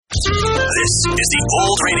This is the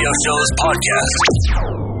Old Radio Show's podcast.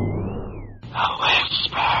 A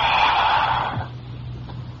whisper.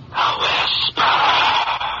 A whisper.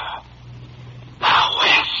 A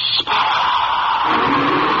whisper.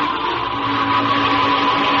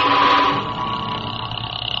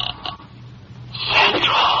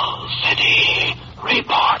 Central City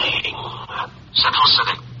reporting. Central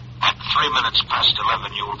City. At 3 minutes past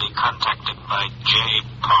 11, you will be contacted by J.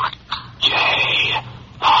 Pollock. J.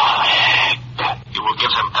 Pollock. You will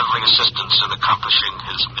give him every assistance in accomplishing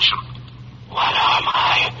his mission. What are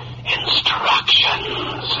my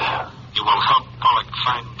instructions? You will help Pollock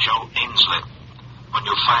find Joe Ainsley. When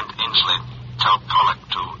you find Ainsley, tell Pollock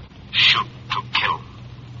to shoot to kill.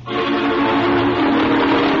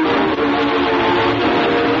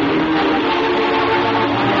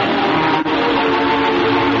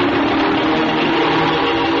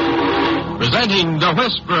 Presenting The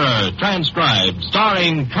Whisperer, transcribed,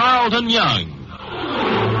 starring Carlton Young.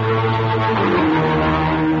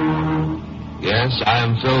 Yes, I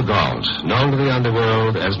am Phil Galt, known to the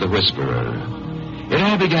underworld as The Whisperer. It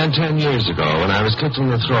all began 10 years ago when I was kicked in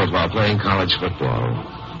the throat while playing college football.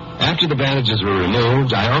 After the bandages were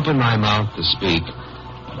removed, I opened my mouth to speak.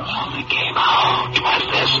 But all that came out was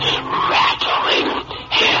this rattling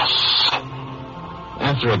hiss.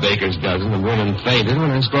 After a baker's dozen, the women fainted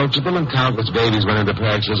when I spoke to them, and countless babies went into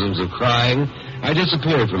paroxysms of crying. I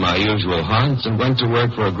disappeared from my usual haunts and went to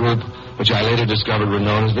work for a group which I later discovered were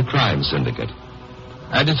known as the Crime Syndicate.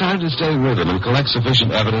 I decided to stay with them and collect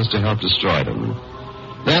sufficient evidence to help destroy them.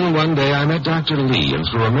 Then one day I met Dr. Lee, and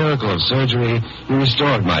through a miracle of surgery, he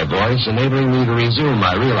restored my voice, enabling me to resume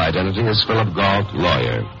my real identity as Philip Galt,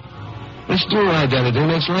 lawyer. This dual identity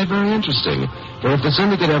makes life very interesting, for if the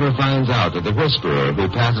syndicate ever finds out that the Whisperer who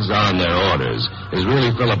passes on their orders is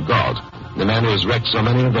really Philip Galt, the man who has wrecked so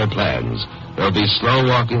many of their plans, there'll be slow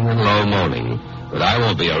walking and low moaning, but I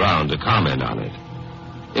won't be around to comment on it.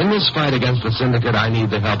 In this fight against the syndicate, I need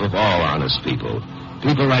the help of all honest people.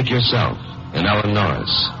 People like yourself and Ellen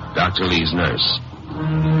Norris, Dr. Lee's nurse.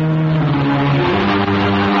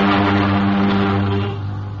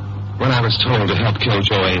 When I was told to help kill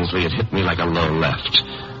Joe Ainsley, it hit me like a low left.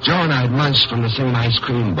 Joe and I had munched from the same ice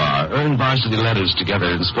cream bar, earned varsity letters together,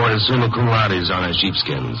 and sported summa cum laudes on our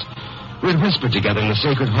sheepskins. We had whispered together in the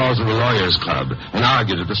sacred halls of the Lawyers Club and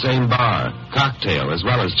argued at the same bar, cocktail as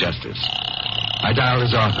well as justice. I dialed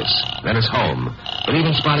his office, then his home, but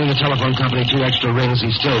even spotting the telephone company 2 extra rings, he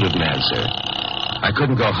still didn't answer. I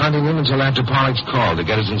couldn't go hunting him until after Pollock's call to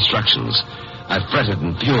get his instructions. I fretted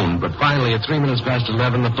and fumed, but finally at 3 minutes past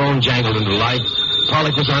 11, the phone jangled into life.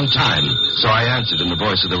 Pollock was on time, so I answered in the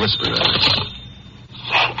voice of the Whisperer.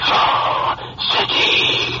 Central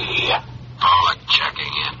City. Pollock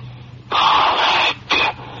checking in. Pollock,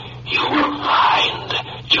 you will find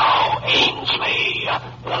Joe Ainsley,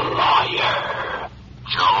 the lawyer.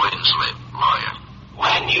 Joe Ainsley, lawyer.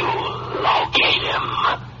 When you locate him,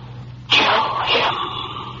 kill him.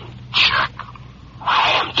 Check.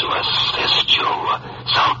 I am to assist you,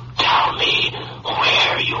 so tell me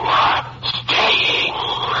where you are staying.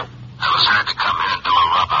 I was hired to come here and do a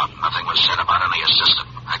rub-out. Nothing was said about any assistant.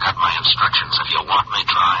 I got my instructions. If you want me,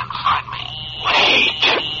 try and find me. Wait.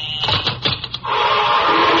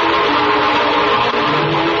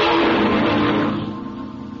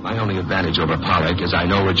 My only advantage over Pollock is I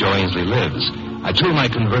know where Joe Ainsley lives. I tool my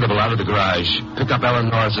convertible out of the garage, pick up Ellen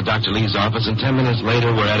Norris at Dr. Lee's office, and 10 minutes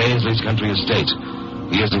later we're at Ainsley's country estate.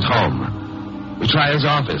 He isn't home. We try his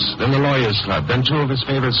office, then the Lawyers Club, then 2 of his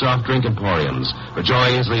favorite soft drink emporiums, where Joe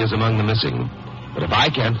Ainsley is among the missing. But if I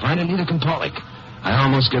can't find it, neither can Pollock. I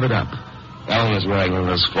almost give it up. Ellen is wearing one of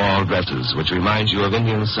those fall dresses, which reminds you of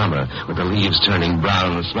Indian summer, with the leaves turning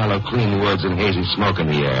brown and the smell of clean woods and hazy smoke in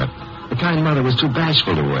the air. The kind Mother was too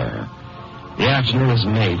bashful to wear. The afternoon is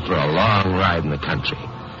made for a long ride in the country.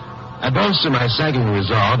 I bolster my sagging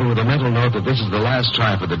resolve, and with a mental note that this is the last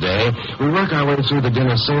try for the day, we work our way through the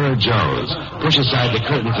din of Sailor Joe's, push aside the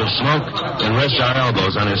curtains of smoke, and rest our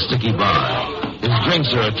elbows on his sticky bar. His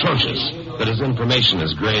drinks are atrocious, but his information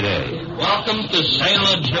is grade A. Welcome to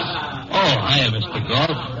Sailor Joe. Oh, hiya, Mr.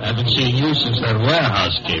 Galt. Haven't seen you since that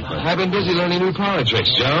warehouse keeper. I've been busy learning new parlor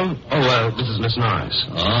tricks, Joe. Oh, this is Miss Norris.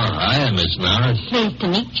 Oh, hiya, Miss Norris. Pleased to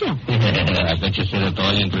meet you. I bet you said it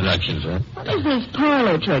all the introductions, huh? What is this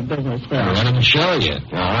parlor trick business, Phil? I want to show you.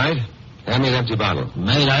 All right. Hand me an empty bottle.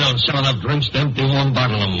 Mate, I don't sell enough drinks to empty 1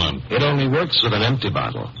 bottle a month. It only works with an empty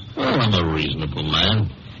bottle. Well, I'm a reasonable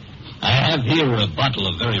man. I have here a bottle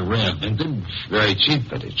of very rare vintage. Very cheap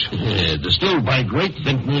vintage. Distilled by great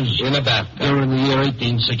vintners. In a bathtub. During the year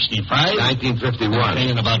 1865. 1951.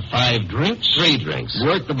 Paying about 5 drinks. 3 drinks.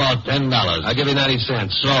 Worth about $10. I'll give you 90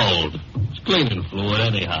 cents. Sold. It's cleaning fluid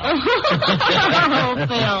anyhow. Oh,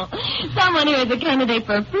 Phil. Someone here is a candidate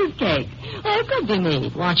for a fruitcake. Well, it could be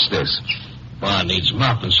me. Watch this. Bar needs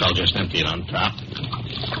mopping, so I'll just empty it on top.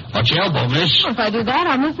 Watch your elbow, miss. If I do that,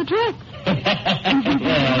 I'll miss the trick.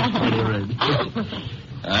 Yeah, that's pretty red.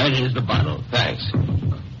 All right, here's the bottle. Thanks.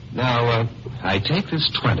 Now, I take this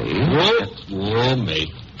 20. Whoa,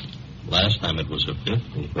 mate. Last time it was a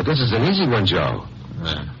 50. But this is an easy one, Joe.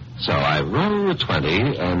 Yeah. So I roll the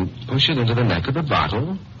 20 and push it into the neck of the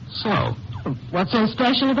bottle. So. What's so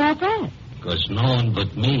special about that? Because no one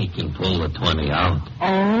but me can pull the 20 out.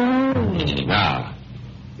 Oh. Now,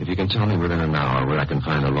 if you can tell me within an hour where I can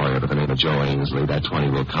find a lawyer by the name of Joe Ainsley, that 20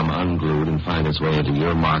 will come unglued and find its way into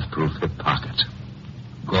your moth-proof hip pocket.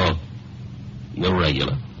 Go. You're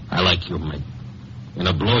regular. I like you, mate. In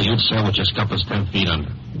a blow, you'd sail with your scuppers 10 feet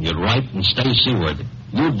under. You'd right and stay seaworthy.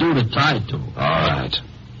 You'd do the tide, too. All right.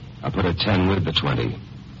 I'll put a 10 with the 20.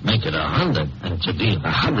 Make it 100, and it's a deal.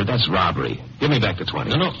 100? That's robbery. Give me back the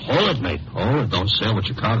 20. No, hold it, mate. Hold it. Don't sail with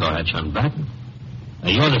your cargo hatch unbattened. Now,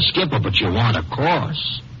 you're the skipper, but you want a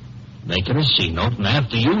course. Make it a C note, and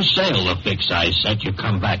after you sail the fix I set, you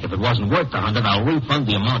come back. If it wasn't worth the 100, I'll refund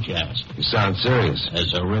the amount you asked. You sound serious.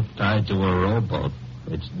 As a rip tied to a rowboat.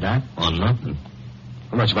 It's that or nothing.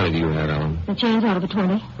 How much money do you have, Ellen? The change out of the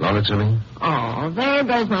 20. Loan it to me. Oh, there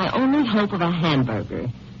goes my only hope of a hamburger.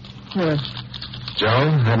 Here.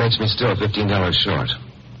 Joe, that makes me still $15 short.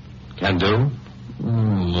 Can do?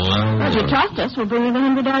 Well... If you trust us, we'll bring you the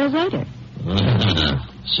 $100 later.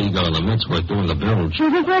 Seagull in the midst worth doing the bilge. You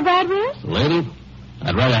think we're a bad risk? Lady,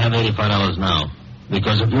 I'd rather have $85 now.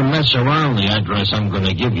 Because if you mess around the address I'm going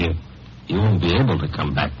to give you, you won't be able to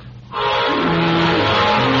come back.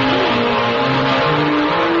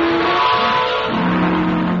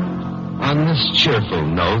 On this cheerful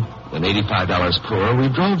note, and $85 poor, we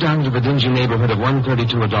drove down to the dingy neighborhood of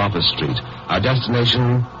 132 Adolphus Street. Our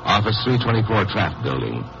destination, Office 324 Traft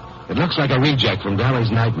Building. It looks like a reject from Dali's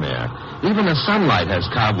Nightmare. Even the sunlight has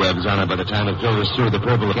cobwebs on it by the time it filters through the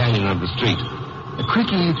purple canyon of the street. A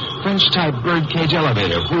creaky French-type birdcage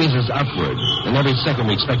elevator wheezes upward, and every second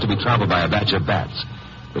we expect to be trampled by a batch of bats.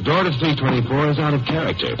 The door to 324 is out of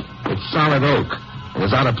character. It's solid oak, and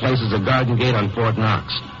as out of place as a garden gate on Fort Knox.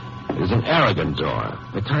 It is an arrogant door,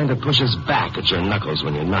 the kind that pushes back at your knuckles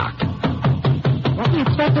when you knock. What do you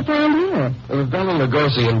expect to find here? If Bela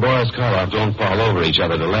Lugosi and Boris Karloff don't fall over each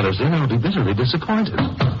other to let us in, I'll be bitterly disappointed.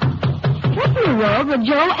 What in the world would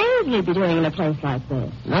Joe Ainsley be doing in a place like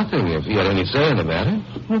this? Nothing, if he had any say in the matter.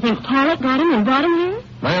 You think Pollock got him and brought him here?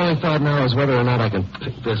 My only thought now is whether or not I can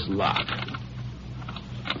pick this lock.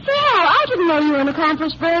 Phil, I didn't know you were an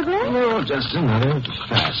accomplished burglar. Oh, just another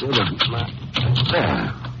facet of my...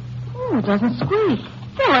 There. Oh, it doesn't squeak.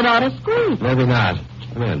 Phil, it ought to squeak. Maybe not.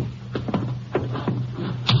 Come in.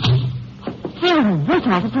 Phil, this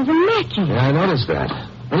office is immaculate. Yeah, I noticed that.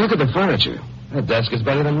 And look at the furniture. That desk is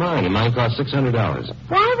better than mine, and mine cost $600.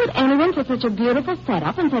 Why would anyone put such a beautiful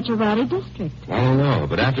setup in such a rowdy district? I don't know,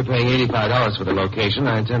 but after paying $85 for the location,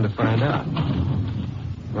 I intend to find out.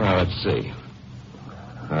 Well, let's see.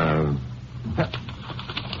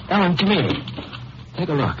 Ellen, come here. Take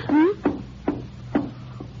a look.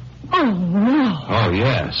 Oh, no. Oh,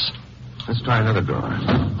 yes. Let's try another door.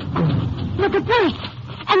 Look at this.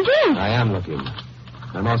 And this. I am looking.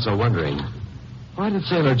 I'm also wondering, why did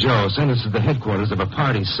Sailor Joe send us to the headquarters of a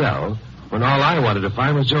party cell when all I wanted to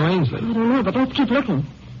find was Joe Ainsley? I don't know, but let's keep looking.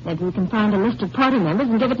 Maybe we can find a list of party members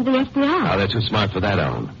and give it to the FBI. Oh, they're too smart for that,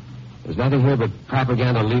 Ellen. There's nothing here but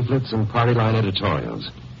propaganda leaflets and party line editorials.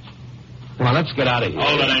 Come on, let's get out of here.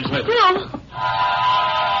 Hold it, Ainsley. No.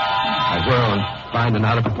 I whirl and find an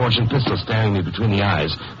out-of-proportion pistol staring me between the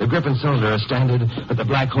eyes. The grip and cylinder are standard, but the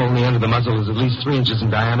black hole in the end of the muzzle is at least 3 inches in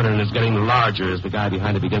diameter and is getting larger as the guy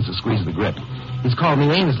behind it begins to squeeze the grip. He's called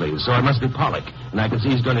me Ainsley, so it must be Pollock, and I can see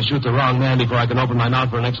he's going to shoot the wrong man before I can open my mouth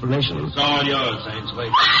for an explanation. It's all yours,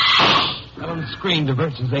 Ainsley. Ellen scream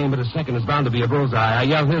diverts his aim, but a second is bound to be a bullseye. I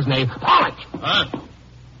yell his name, Pollock! Huh?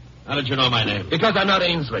 How did you know my name? Because I'm not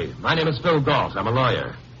Ainsley. My name is Phil Galt. I'm a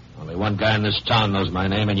lawyer. Only one guy in this town knows my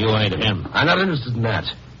name, and you ain't him. I'm not interested in that.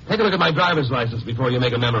 Take a look at my driver's license before you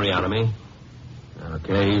make a memory out of me.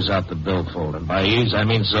 Okay, ease out the billfold. And by ease, I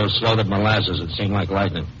mean so slow that molasses would seem like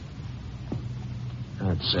lightning.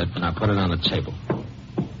 That's it. Now put it on the table. All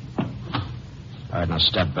right, now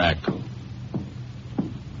step back.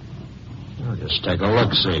 Now just take a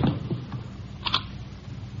look, see.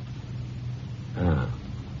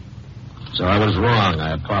 So I was wrong.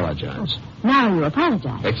 I apologize. Now you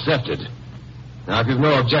apologize. Accepted. Now, if you've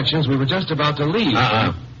no objections, we were just about to leave.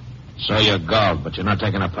 So you're galled, but you're not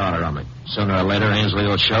taking a powder on me. Sooner or later, Ainsley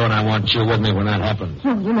will show, and I want you with me when that happens.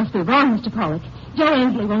 Oh, you must be wrong, Mr. Pollock. Joe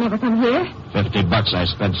Ainsley will never come here. $50 I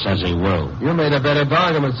spent says he will. You made a better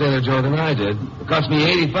bargain with Sailor Joe than I did. It cost me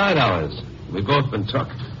 $85. We've both been took.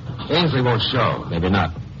 Ainsley won't show. Maybe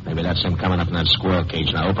not. Maybe that's him coming up in that squirrel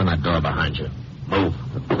cage. Now open that door behind you. Move.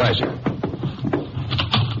 With pleasure.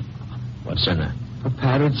 What's in there? A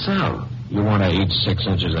padded cell. You want to eat 6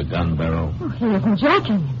 inches of gun barrel? Oh, he isn't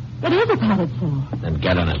joking. It is a padded cell. Then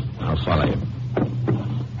get in it. I'll follow you.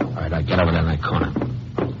 All right, I'll get over there in that corner.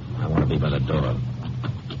 I want to be by the door.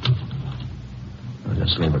 I'll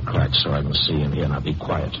just leave a crack so I can see in here. Now be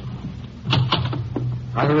quiet.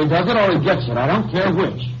 Either he does it or he gets it. I don't care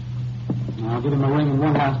which. Now, I'll give him a ring and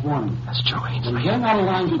one last warning. That's Joe Ainsley. When getting out of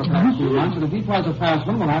line for the past few months, and if he tries to pass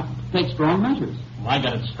one, we'll have to take strong measures. Well, I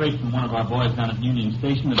got it straight from one of our boys down at Union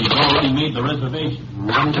Station that he's already made the reservation.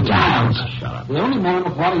 Down. Shut up. The only man in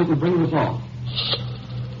the party who can bring this off.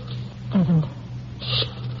 7,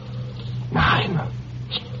 9.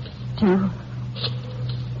 2,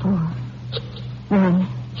 4, 1,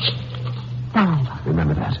 5.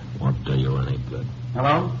 Remember that. Won't do you any good.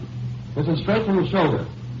 Hello? This is straight from the shoulder.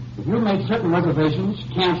 If you made certain reservations,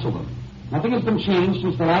 cancel them. Nothing has been changed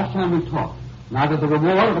since the last time we talked. Neither the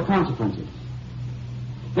reward or the consequences.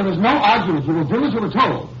 There is no argument. You will do as you were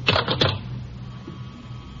told.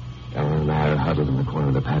 Ellen and I are huddled in the corner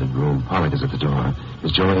of the padded room. Pollock is at the door.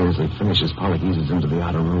 As Joe Ainsley finishes, Pollock eases into the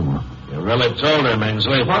outer room. You really told him,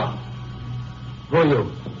 Ainsley. What? Who are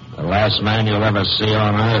you? The last man you'll ever see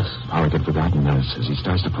on Earth. Pollock had forgotten us. As he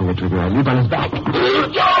starts to pull the trigger, I leap on his back.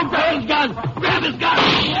 Joe, grab his gun! Grab his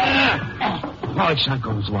gun! Pollock's shot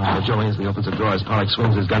goes wide. Joe Ainsley opens the door as Pollock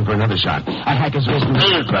swings his gun for another shot. I hack his wrist and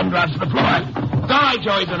the gun drops to the floor. Die,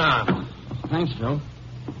 Joe, he's unarmed. Thanks, Phil.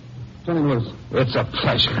 Tell me, Willis, It's a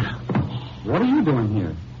pleasure. what are you doing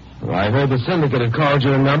here? Well, I heard the syndicate had called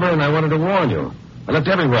your number, and I wanted to warn you. I looked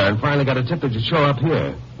everywhere and finally got a tip that you'd show up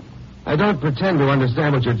here. I don't pretend to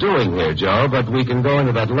understand what you're doing here, Joe, but we can go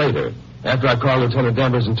into that later, after I call Lieutenant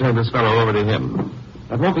Danvers and turn this fellow over to him.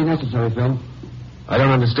 That won't be necessary, Phil. I don't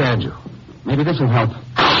understand you. Maybe this will help.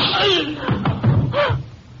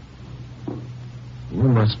 You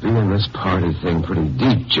must be in this party thing pretty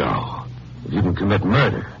deep, Joe. If you can commit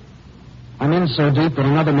murder. I'm in so deep that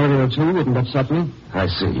another murder or two wouldn't upset me. I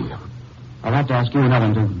see. I'll have to ask you and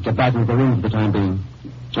Ellen to get back into the room for the time being.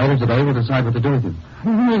 Later today, we'll decide what to do with you.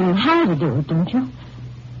 You mean how to do it, don't you?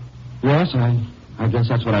 Yes, I guess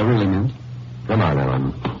that's what I really meant. Come on,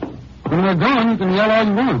 Ellen. When we're gone, you can yell all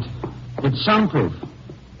you want. It's soundproof.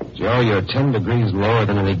 Joe, you're 10 degrees lower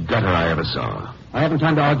than any gutter I ever saw. I haven't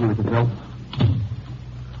time to argue with you, Phil.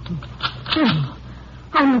 Phil,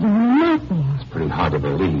 I'm living in a nightmare. It's pretty hard to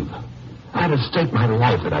believe. I had to stake my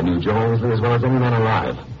life that I knew Joe Ainsley as well as any man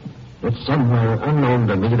alive. Yet somewhere unknown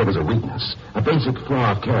to me there was a weakness, a basic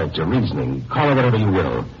flaw of character, reasoning, call it whatever you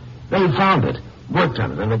will. They found it, worked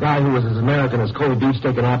on it, and the guy who was as American as cold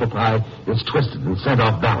beefsteak and apple pie is twisted and sent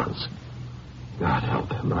off balance. God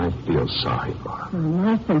help him. I feel sorry for him. Oh,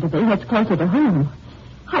 my sympathy hits closer to home.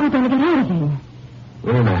 How are we going to get out of here?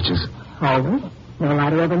 Any matches? Always. No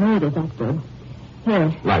lighter ever made is that good.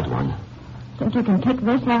 Here, Light one. think you can pick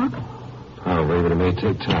this lock? Probably, but it may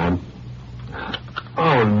take time.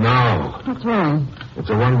 Oh, no. What's wrong? It's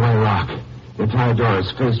a one-way lock. The entire door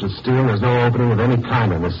is faced with steel. There's no opening of any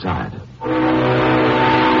kind on this side.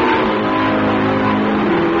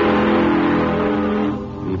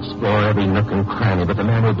 We explore every nook and cranny, but the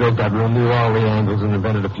man who built that room knew all the angles and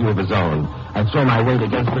invented a few of his own. I throw my weight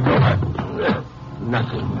against the door.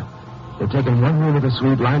 Nothing. They'd taken one room of the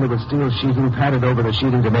suite, lined it with steel sheeting, padded over the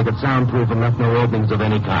sheeting to make it soundproof, and left no openings of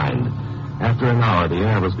any kind. After an hour, the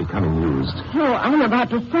air was becoming used. Oh, I'm about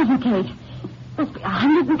to suffocate. Must be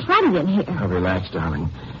 120 in here. Now, relax, darling.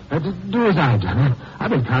 Do as I've done. I've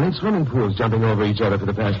been counting swimming pools jumping over each other for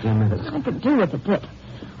the past 10 minutes. I could do with a dip.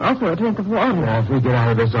 Also a drink of water. Now, if we get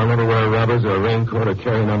out of this, I'll never wear rubbers or a raincoat or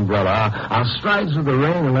carry an umbrella. I'll stride through the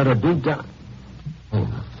rain and let her beat down.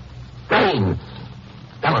 Rain!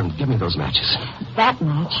 Ellen, give me those matches. That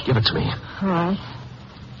match. Give it to me. All right.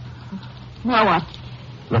 Now what?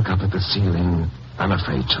 Look up at the ceiling. I'm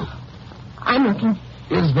afraid to. I'm looking.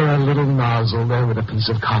 Is there a little nozzle there with a piece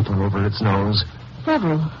of copper over its nose?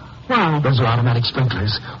 Several. Why? Those are automatic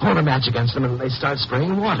sprinklers. Hold a match against them and they start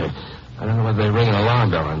spraying water. I don't know whether they ring an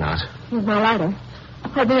alarm bell or not. Here's my lighter.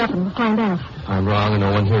 Hold me up and we'll find out. If I'm wrong and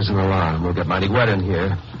no one hears an alarm, we'll get mighty wet in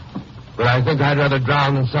here. But I think I'd rather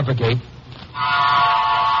drown than suffocate.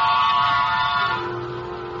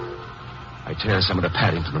 tear some of the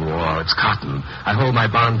padding from the wall. It's cotton. I hold my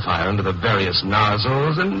bonfire under the various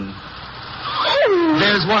nozzles and...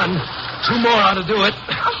 There's one. 2 more ought to do it.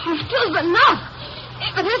 Oh, 2's enough.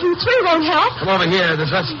 If it isn't, 3 won't help. Come over here.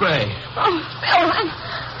 There's that spray. Oh, Phil, I'm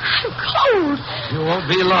cold. You won't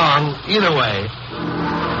be long either way.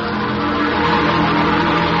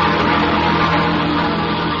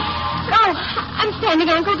 Phil, I'm standing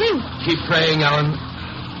ankle deep. Keep praying, Ellen.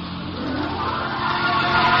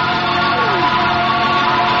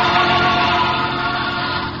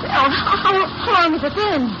 How long has it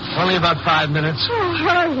been? Only about 5 minutes. Oh,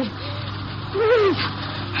 hurry. Please,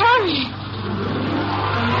 hurry.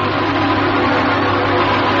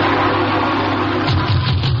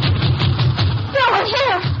 They're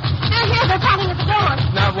here. They're pounding at the door.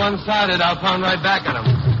 Not one-sided. I'll pound right back at them.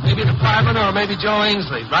 Maybe the fireman or maybe Joe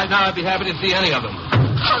Ainsley. Right now, I'd be happy to see any of them.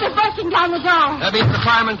 Oh, they're busting down the door. That means the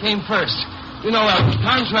fireman came first. You know,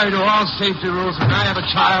 contrary to all safety rules, when I have a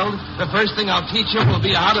child, the first thing I'll teach him will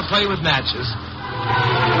be how to play with matches.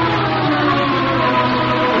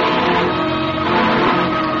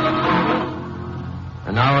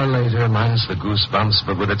 An hour later, minus the goosebumps,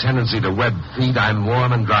 but with a tendency to web feet, I'm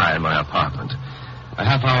warm and dry in my apartment. A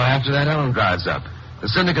half hour after that, Ellen drives up. The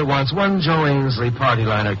syndicate wants one Joe Ainsley party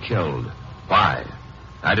liner killed. Why?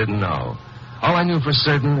 I didn't know. All I knew for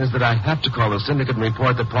certain is that I have to call the syndicate and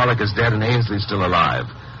report that Pollock is dead and Ainsley's still alive.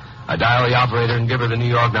 I dial the operator and give her the New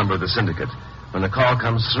York number of the syndicate. When the call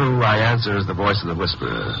comes through, I answer as the voice of the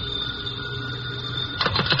whisperer.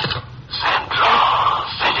 Central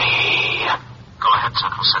City. Go ahead,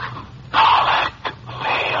 Central City. Pollock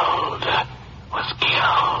failed. Was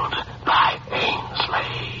killed by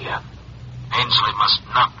Ainsley. Ainsley must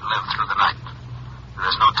not live through the night. There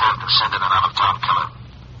is no time to send in an out-of-town killer.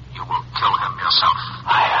 You will kill him yourself.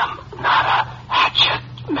 I am not a hatchet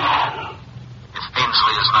man. If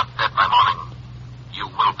Ainsley is not dead by morning, you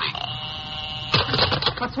will be.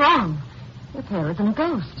 What's wrong? This hair isn't a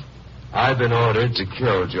ghost. I've been ordered to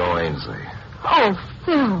kill Joe Ainsley. Oh,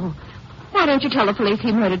 Phil. Why don't you tell the police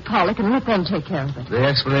he murdered Pollock and let them take care of it? The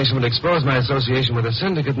explanation would expose my association with the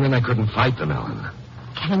syndicate, and then I couldn't fight them, Ellen.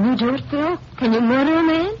 Can you do it, Phil? Can you murder a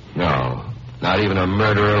man? No, not even a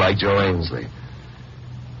murderer like Joe Ainsley.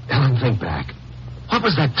 Ellen, think back. What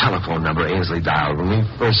was that telephone number Ainsley dialed when we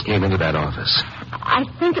first came into that office? I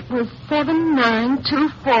think it was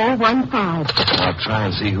 792415. I'll try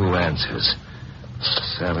and see who answers.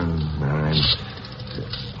 79...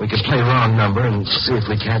 We could play wrong number and see if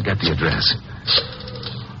we can't get the address.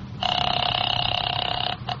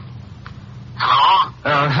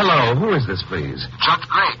 Hello? Hello. Who is this, please? Judge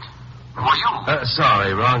Gregg. Who are you?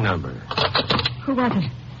 Sorry, wrong number. Who was it?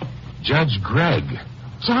 Judge Gregg.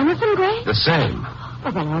 Jonathan Gregg? The same.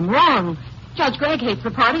 Well, then I'm wrong. Judge Gregg hates the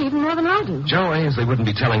party even more than I do. Joe Ainsley wouldn't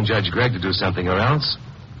be telling Judge Gregg to do something or else.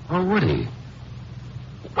 Or would he?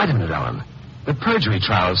 Wait a minute, Ellen. The perjury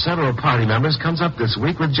trial of several party members comes up this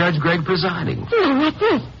week with Judge Gregg presiding. No, like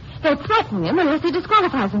this. They're threatening him unless he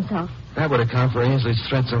disqualifies himself. That would account for Ainsley's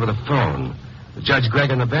threats over the phone. With Judge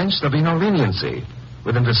Gregg on the bench, there'll be no leniency.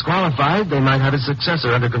 With him disqualified, they might have his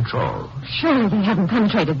successor under control. Surely they haven't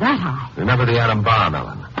penetrated that high. Remember the atom bomb,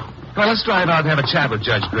 Ellen. Well, let's drive out and have a chat with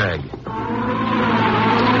Judge Gregg.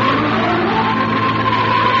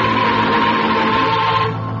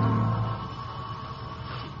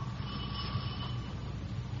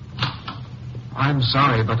 I'm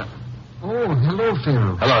sorry, but... Oh, hello,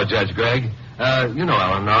 Phil. Hello, Judge Gregg. You know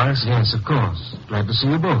Ellen Norris. Yes, of course. Glad to see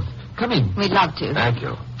you both. Come in. We'd love to. Thank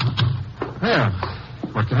you. Well,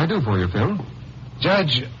 what can I do for you, Phil?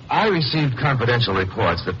 Judge, I received confidential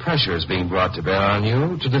reports that pressure is being brought to bear on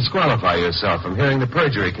you to disqualify yourself from hearing the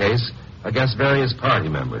perjury case against various party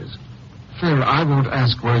members. Phil, I won't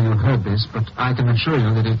ask where you heard this, but I can assure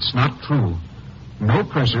you that it's not true. No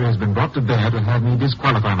pressure has been brought to bear to have me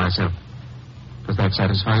disqualify myself. Does that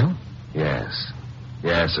satisfy you? Yes.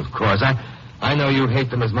 Yes, of course. I know you hate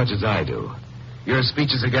them as much as I do. Your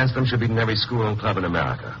speeches against them should be in every school and club in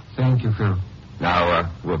America. Thank you, Phil. Now,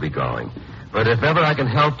 we'll be going. But if ever I can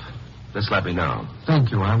help, just let me know.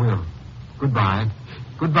 Thank you, I will. Goodbye.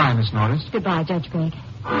 Goodbye, Miss Norris. Goodbye, Judge Gregg.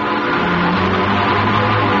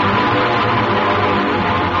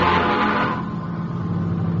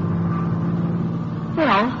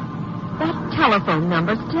 Phil, that telephone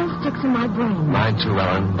number still sticks in my brain. Mine too,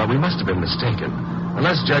 Ellen, but we must have been mistaken.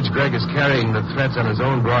 Unless Judge Gregg is carrying the threats on his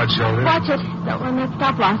own broad shoulders. Watch it. Don't run that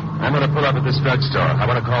stoplight. I'm going to pull up at this drugstore. I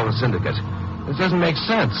want to call the syndicate. This doesn't make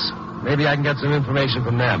sense. Maybe I can get some information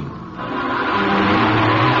from them.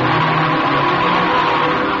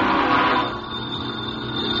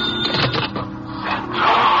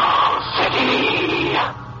 Central City.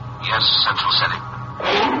 Yes, Where's Central City?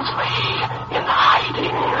 Ainsley in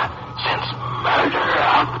hiding since murder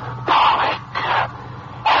of Pollock.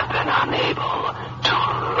 Have been unable to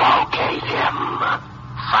locate him.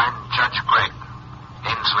 Find Judge Gregg.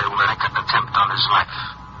 Ainsley will make an attempt on his life.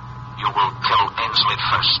 You will kill Ainsley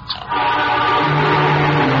first.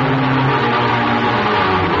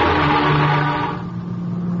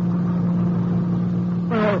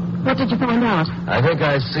 Well, what did you find out? I think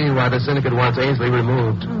I see why the syndicate wants Ainsley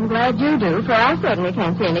removed. I'm glad you do, for I certainly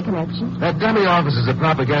can't see any connection. That dummy office is a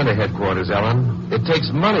propaganda headquarters, Ellen. It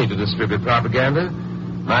takes money to distribute propaganda.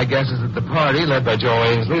 My guess is that the party, led by Joe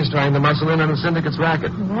Ainsley, is trying to muscle in on the syndicate's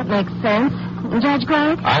racket. That makes sense. And Judge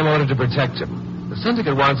Gregg? I'm ordered to protect him. The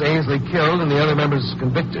syndicate wants Ainsley killed and the other members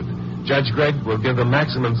convicted. Judge Gregg will give them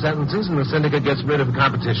maximum sentences, and the syndicate gets rid of the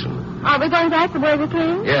competition. Are we going back the way we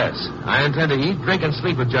came? Yes. I intend to eat, drink, and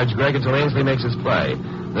sleep with Judge Gregg until Ainsley makes his play.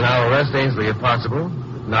 Then I'll arrest Ainsley if possible.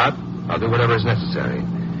 If not, I'll do whatever is necessary.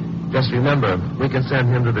 Just remember, we can send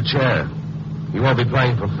him to the chair. He won't be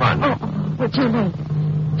playing for fun. Oh, we're too late.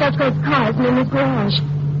 Judge Gregg's car isn't in his garage.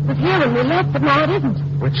 It was here when we left, but now it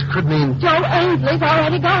isn't. Which could mean... Joe Ainsley's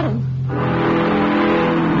already got him.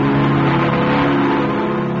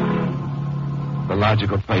 The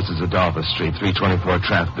logical place is Adolphus Street, 324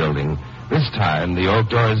 Traff Building. This time, the oak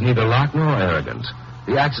door is neither locked nor arrogant.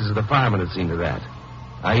 The axes of the fireman had seen to that.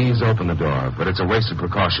 I ease open the door, but it's a wasted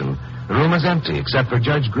precaution. The room is empty, except for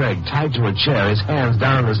Judge Gregg, tied to a chair, his hands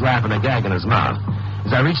down on his lap and a gag in his mouth.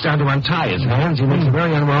 As I reach down to untie his hands, he makes a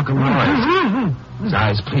very unwelcome noise. His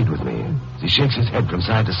eyes plead with me. He shakes his head from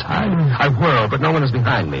side to side. I whirl, but no one is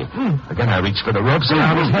behind me. Again, I reach for the ropes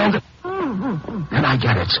around his hands. Then I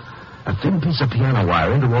get it. A thin piece of piano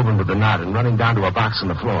wire interwoven with the knot and running down to a box on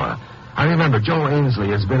the floor. I remember Joe Ainsley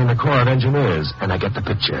has been in the Corps of Engineers, and I get the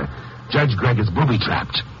picture. Judge Gregg is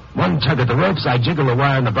booby-trapped. One tug at the ropes, I jiggle the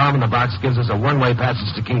wire, and the bomb in the box gives us a one-way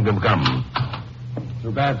passage to Kingdom Come.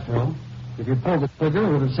 Too bad, Phil. If you'd pulled the trigger,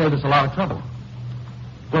 it would have saved us a lot of trouble.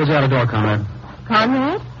 Close the outer door, Conrad.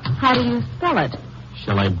 Conrad? How do you spell it?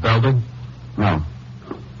 Shall I belt it? No.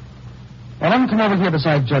 Well, let me come over here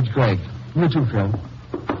beside Judge Gregg. You too, Phil.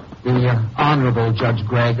 The Honorable Judge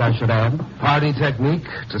Gregg, I should add. Party technique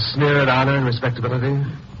to sneer at honor and respectability.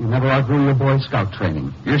 You never outgrew your Boy Scout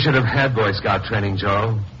training. You should have had Boy Scout training,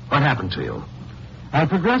 Joe. What happened to you? I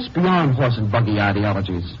progressed beyond horse and buggy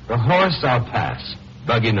ideologies. The horse I'll pass.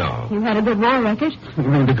 Buggy, no. You had a good war record. You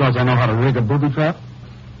mean because I know how to rig a booby trap?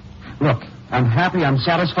 Look, I'm happy, I'm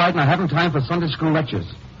satisfied, and I haven't time for Sunday school lectures.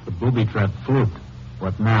 The booby trap fluked.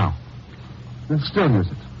 What now? We'll still use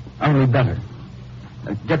it. Only better.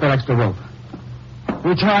 Get that extra rope.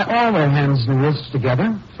 We tie all their hands and wrists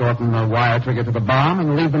together, shorten the wire trigger to the bomb,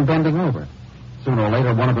 and leave them bending over. Sooner or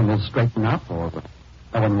later, one of them will straighten up, or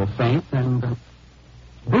one will faint, and...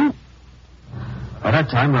 boom! By that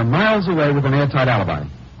time, we're miles away with an airtight alibi.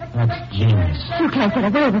 That's genius. You can't get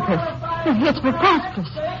away with this. It's preposterous.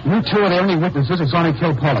 You two are the only witnesses who saw me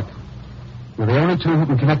kill Pollock. You're the only two who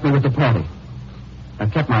can connect me with the party.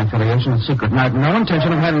 I've kept my affiliation a secret, and I have no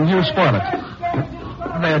intention of having you spoil it.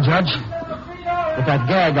 There, Judge. With that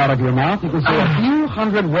gag out of your mouth, you can say a few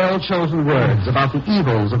hundred well-chosen words about the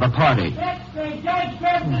evils of the party. I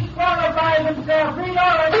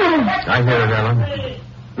hear it, Ellen.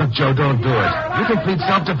 Look, Joe, don't do it. You can plead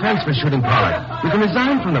self-defense for shooting Pollock. You can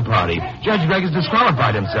resign from the party. Judge Gregg has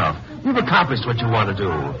disqualified himself. You've accomplished what you want to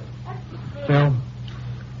do. Phil,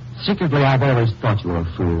 secretly I've always thought you were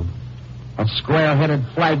a fool. A square-headed,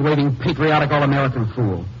 flag-waving, patriotic all-American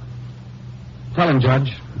fool. Tell him,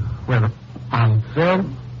 Judge. Well, Phil,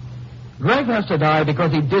 Gregg has to die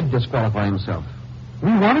because he did disqualify himself. We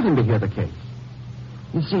wanted him to hear the case.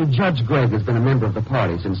 You see, Judge Gregg has been a member of the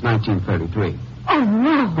party since 1933. Oh,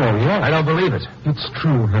 no. Oh, yeah? I don't believe it. It's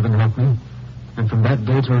true, heaven help me. And from that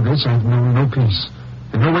day till this, I've known no peace.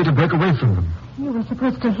 And no way to break away from them. You were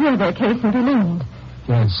supposed to hear their case and be lenient.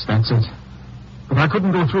 Yes, that's it. But I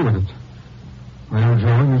couldn't go through with it. Well,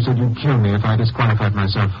 Joe, you said you'd kill me if I disqualified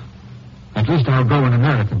myself. At least I'll go an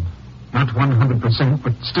American. Not 100%,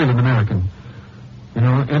 but still an American. You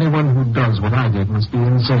know, anyone who does what I did must be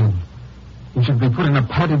insane. He should be put in a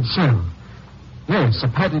padded cell. Yes, a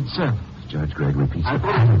padded cell. Judge Gregg repeats the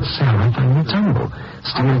padded cell. I find it terrible.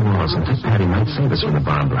 Steel walls and thick padding might save us from the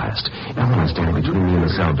bomb blast. Ellen is standing between me and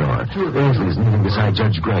the cell door. Ainsley is kneeling beside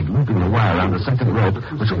Judge Gregg, looping the wire on the second rope,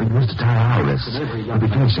 which will be used to tie our wrists. We'll be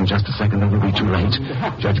finished in just a second, then we'll be too late.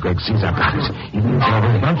 Judge Gregg sees I've got it. He leans over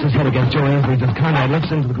and bumps his head against Joe Ainsley's as Conrad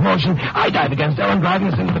lifts into the commotion. I dive against Ellen, driving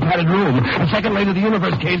us into the padded room. A second later, the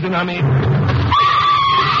universe caves in on me.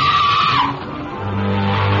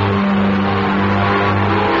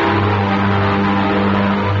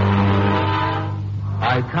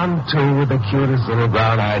 come to with the cutest little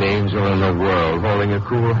brown-eyed angel in the world holding a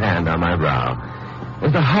cool hand on my brow.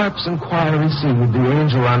 As the harps and choir recede, the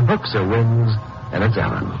angel unhooks her wings, and it's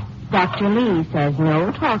Ellen. Dr. Lee says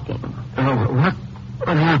no talking. Oh,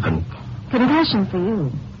 what happened? Compassion for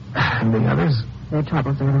you. And the others? Their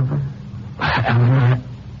troubles are over. Ellen,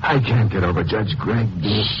 I can't get over Judge Gregg.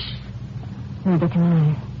 Neither can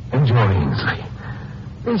I. And Joe Ainsley.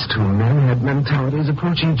 These two men had mentalities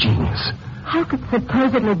approaching genius. How could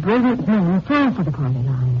supposedly brilliant men fall for the party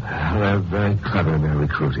line? Well, they're very clever in their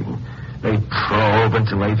recruiting. They probe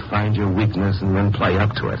until they find your weakness and then play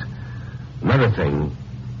up to it. Another thing,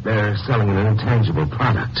 they're selling an intangible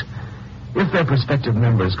product. If their prospective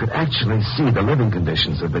members could actually see the living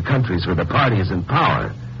conditions of the countries where the party is in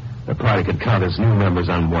power, the party could count as new members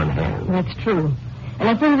on one hand. That's true. And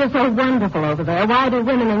if things are so wonderful over there, why do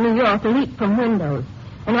women in New York leap from windows?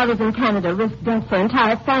 And others in Canada risk death for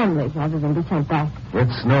entire families rather than be sent back?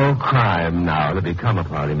 It's no crime now to become a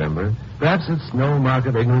party member. Perhaps it's no mark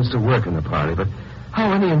of ignorance to work in the party, but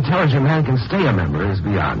how any intelligent man can stay a member is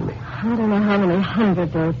beyond me. I don't know how many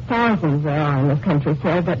hundreds or thousands there are in this country,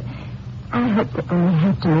 sir, but I hope that when they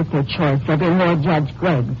have to make their choice, there'll be more Judge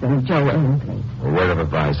Greggs than Joe Ainsley. A word of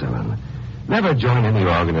advice, Ellen. Never join any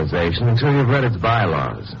organization until you've read its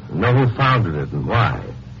bylaws, know who founded it and why.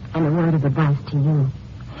 And a word of advice to you.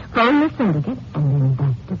 Phone the syndicate and then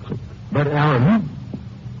back to sleep. But, Ellen...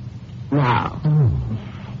 Now,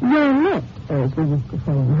 your lips, as we used to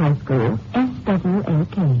say in high school,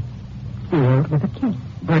 S-W-A-K, sealed with a kiss.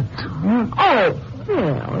 But... Oh,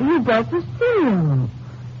 Phil, you broke the seal.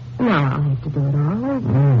 Now I'll have to do it all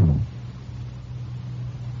over.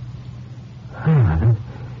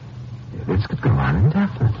 This could go on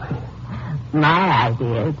indefinitely. My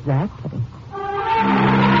idea, exactly.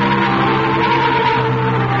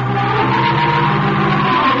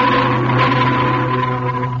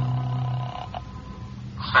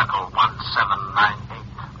 Circle 1798.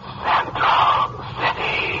 Central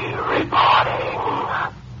City reporting.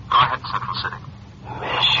 Go ahead, Central City.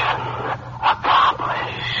 Mission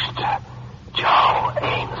accomplished. Joe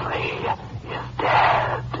Ainsley is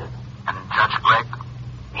dead. And Judge Gregg?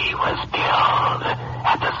 He was killed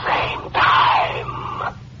at the same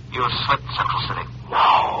time. You slipped, Central City.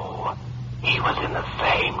 No, he was in the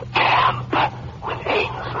same camp with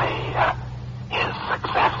Ainsley. His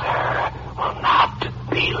successor will not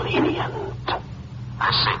be lenient.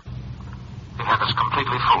 I see. You have us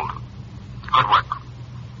completely fooled. Good work.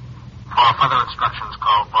 For further instructions,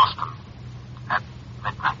 call Boston at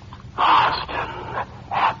midnight. Boston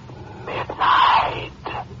at midnight.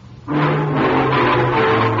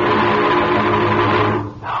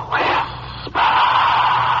 The Whisper.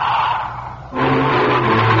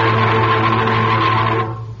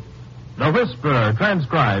 The Whisperer,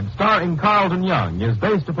 transcribed, starring Carlton Young, is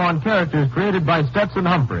based upon characters created by Stetson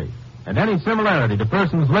Humphrey, and any similarity to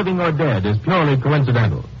persons living or dead is purely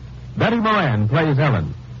coincidental. Betty Moran plays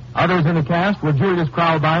Ellen. Others in the cast were Julius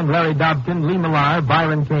Kralbein, Larry Dobkin, Lee Millar,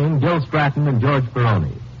 Byron Kane, Gil Stratton, and George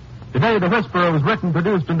Peroni. Today, The Whisperer was written,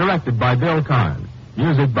 produced, and directed by Bill Karn.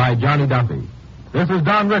 Music by Johnny Duffy. This is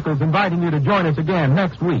Don Rickles inviting you to join us again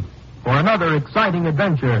next week for another exciting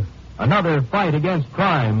adventure, another fight against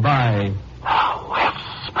crime by... The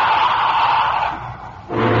Whisper.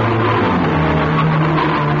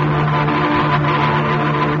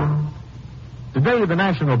 Today, the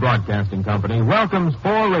National Broadcasting Company welcomes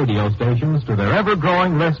 4 radio stations to their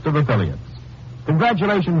ever-growing list of affiliates.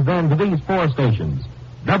 Congratulations, then, to these 4 stations.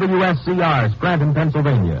 WSCR, Scranton,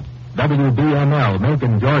 Pennsylvania. WBML,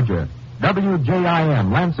 Macon, Georgia.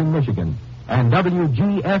 WJIM, Lansing, Michigan. And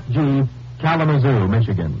WGFG, Kalamazoo,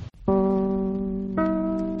 Michigan.